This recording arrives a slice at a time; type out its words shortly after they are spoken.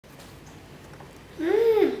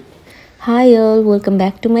Hi all, welcome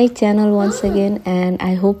back to my channel once again, and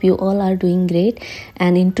I hope you all are doing great.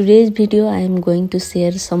 And in today's video I am going to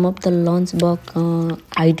share some of the lunchbox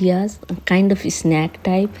ideas, kind of snack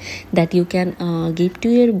type that you can give to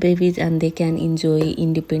your babies and they can enjoy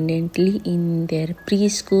independently in their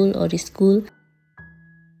preschool or school.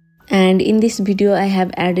 And in this video I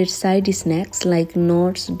have added side snacks like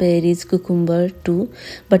nuts, berries, cucumber too.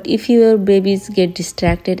 But if your babies get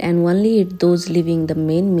distracted and only eat those, leaving the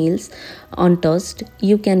main meals untouched,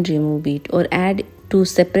 you can remove it or add to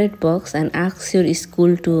separate box and ask your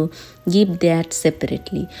school to give that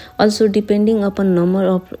separately. Also, depending upon number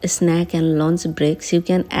of snack and lunch breaks, you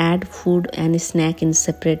can add food and snack in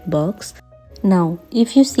separate box. Now,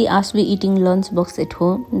 if you see AASHVI eating lunchbox at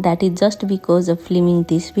home, that is just because of filming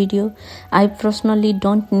this video. I personally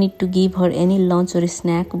don't need to give her any lunch or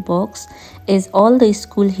snack box, as all the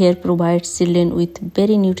school here provides children with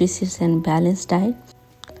very nutritious and balanced diet.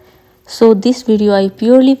 So this video I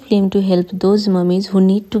purely filmed to help those mummies who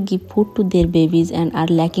need to give food to their babies and are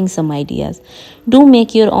lacking some ideas. Do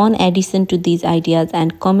make your own addition to these ideas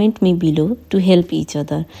and comment me below to help each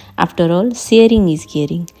other. After all, sharing is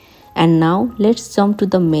caring. And now let's jump to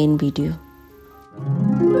the main video.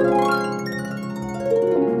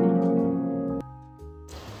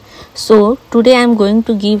 So today I am going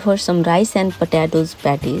to give her some rice and potatoes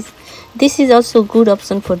patties. This is also a good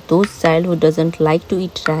option for those child who doesn't like to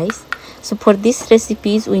eat rice. So for these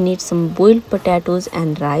recipes we need some boiled potatoes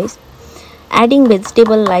and rice. Adding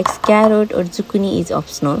vegetable like carrot or zucchini is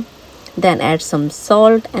optional. Then add some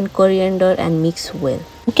salt and coriander and mix well.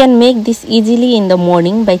 You can make this easily in the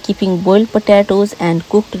morning by keeping boiled potatoes and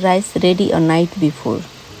cooked rice ready a night before.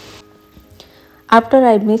 After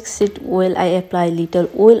I mix it well, I apply little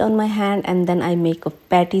oil on my hand and then I make a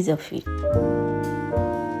patties of it.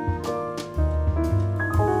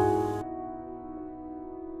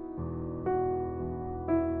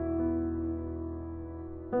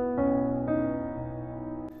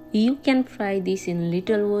 You can fry this in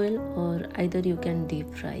little oil or either you can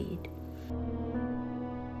deep fry it.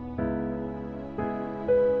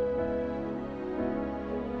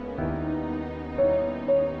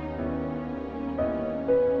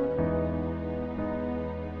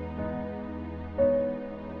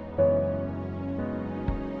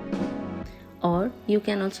 Or you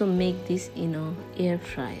can also make this in an air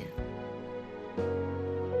fryer.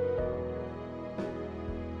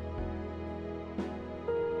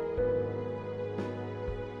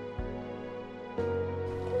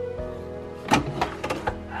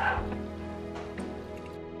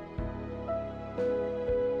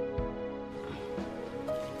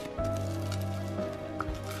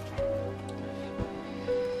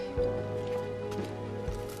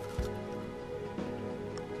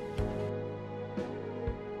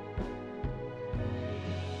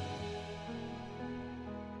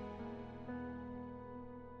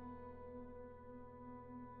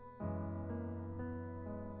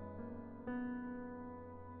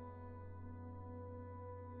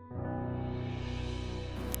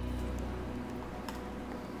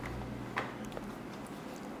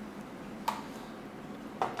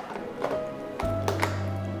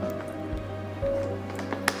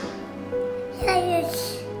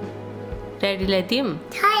 Ready, Latim?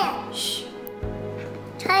 Tired. Shh.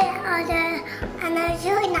 Tired and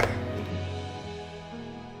Arizona.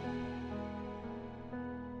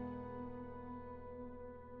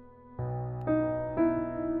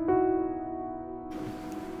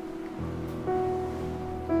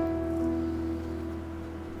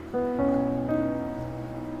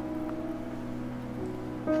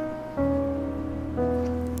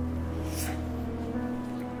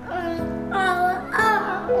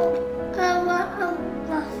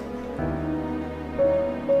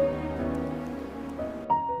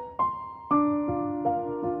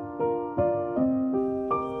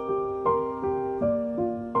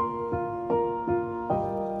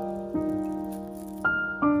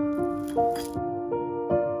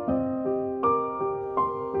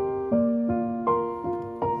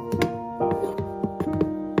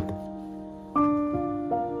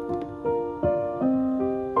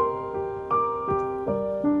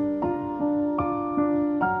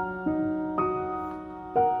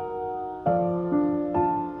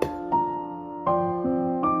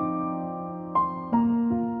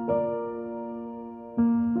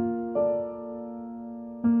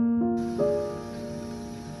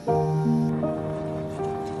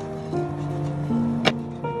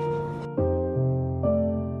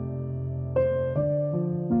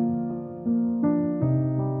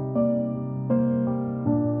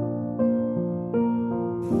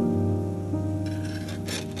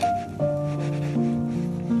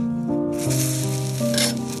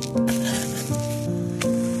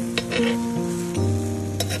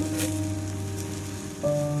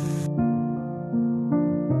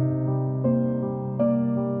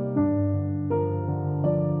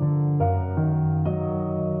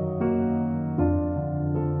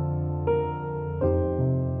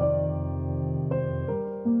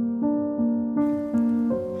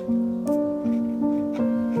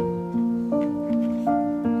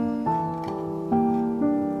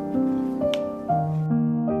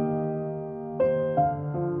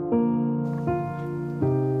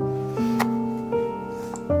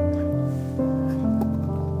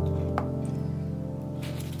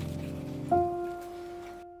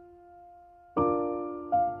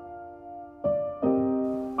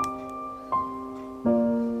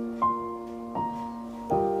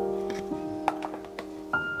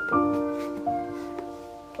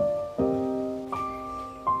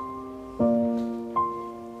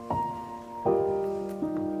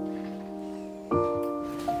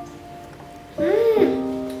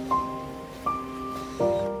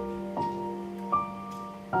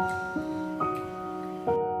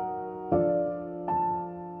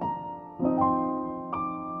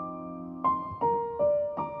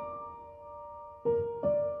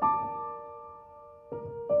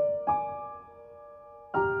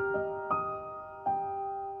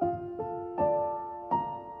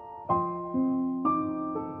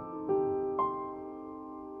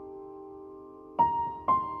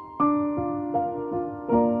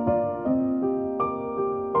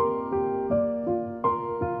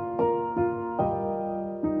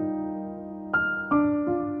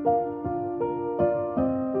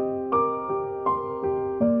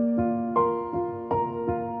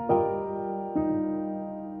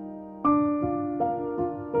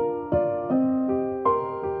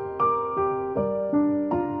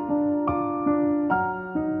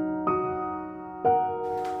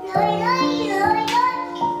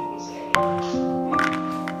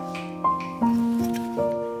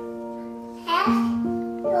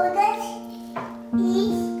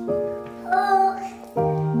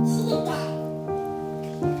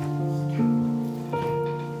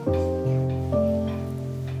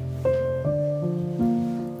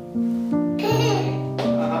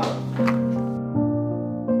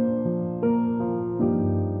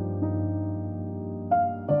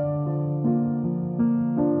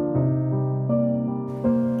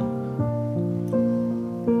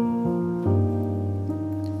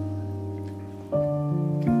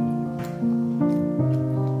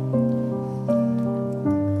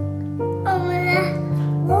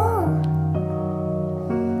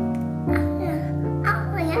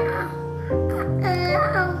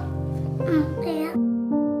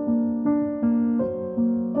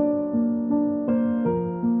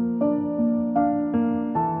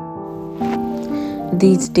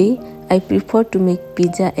 These days, I prefer to make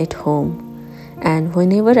pizza at home. And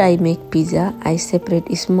whenever I make pizza, I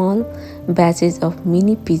separate small batches of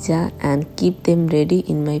mini pizza and keep them ready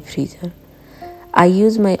in my freezer. I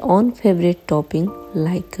use my own favorite topping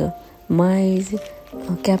like maize,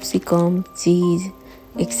 capsicum, cheese,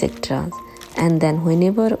 etc. And then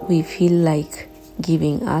whenever we feel like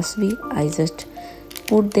giving AASHVI, I just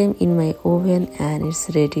put them in my oven and it's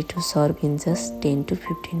ready to serve in just 10 to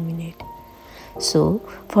 15 minutes. So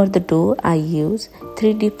for the dough, I use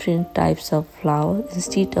 3 different types of flour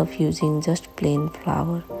instead of using just plain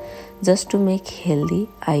flour. Just to make healthy,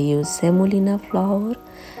 I use semolina flour,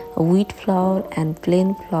 wheat flour and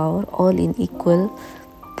plain flour all in equal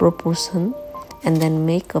proportion, and then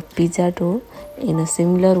make a pizza dough in a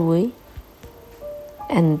similar way,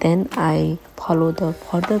 and then I follow the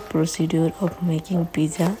further procedure of making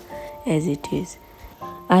pizza as it is.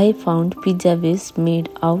 I found pizza base made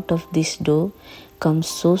out of this dough comes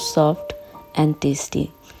so soft and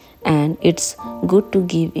tasty, and it's good to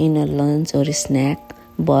give in a lunch or a snack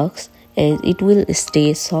box as it will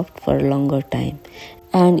stay soft for a longer time.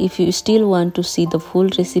 And if you still want to see the full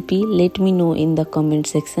recipe, let me know in the comment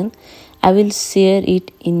section. I will share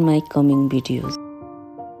it in my coming videos.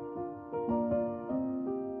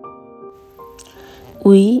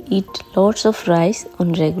 We eat lots of rice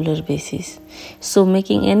on regular basis, so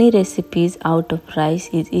making any recipes out of rice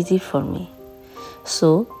is easy for me.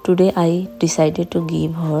 So today I decided to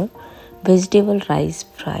give her vegetable rice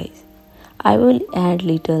fries. I will add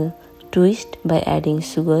little twist by adding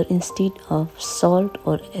sugar instead of salt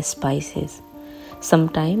or spices.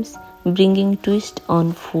 Sometimes bringing twist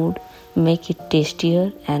on food make it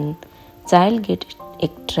tastier and child get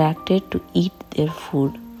attracted to eat their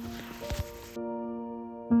food.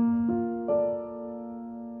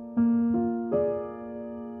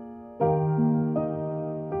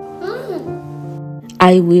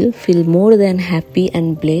 I will feel more than happy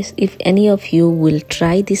and blessed if any of you will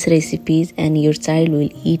try these recipes and your child will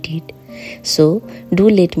eat it. So do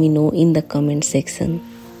let me know in the comment section.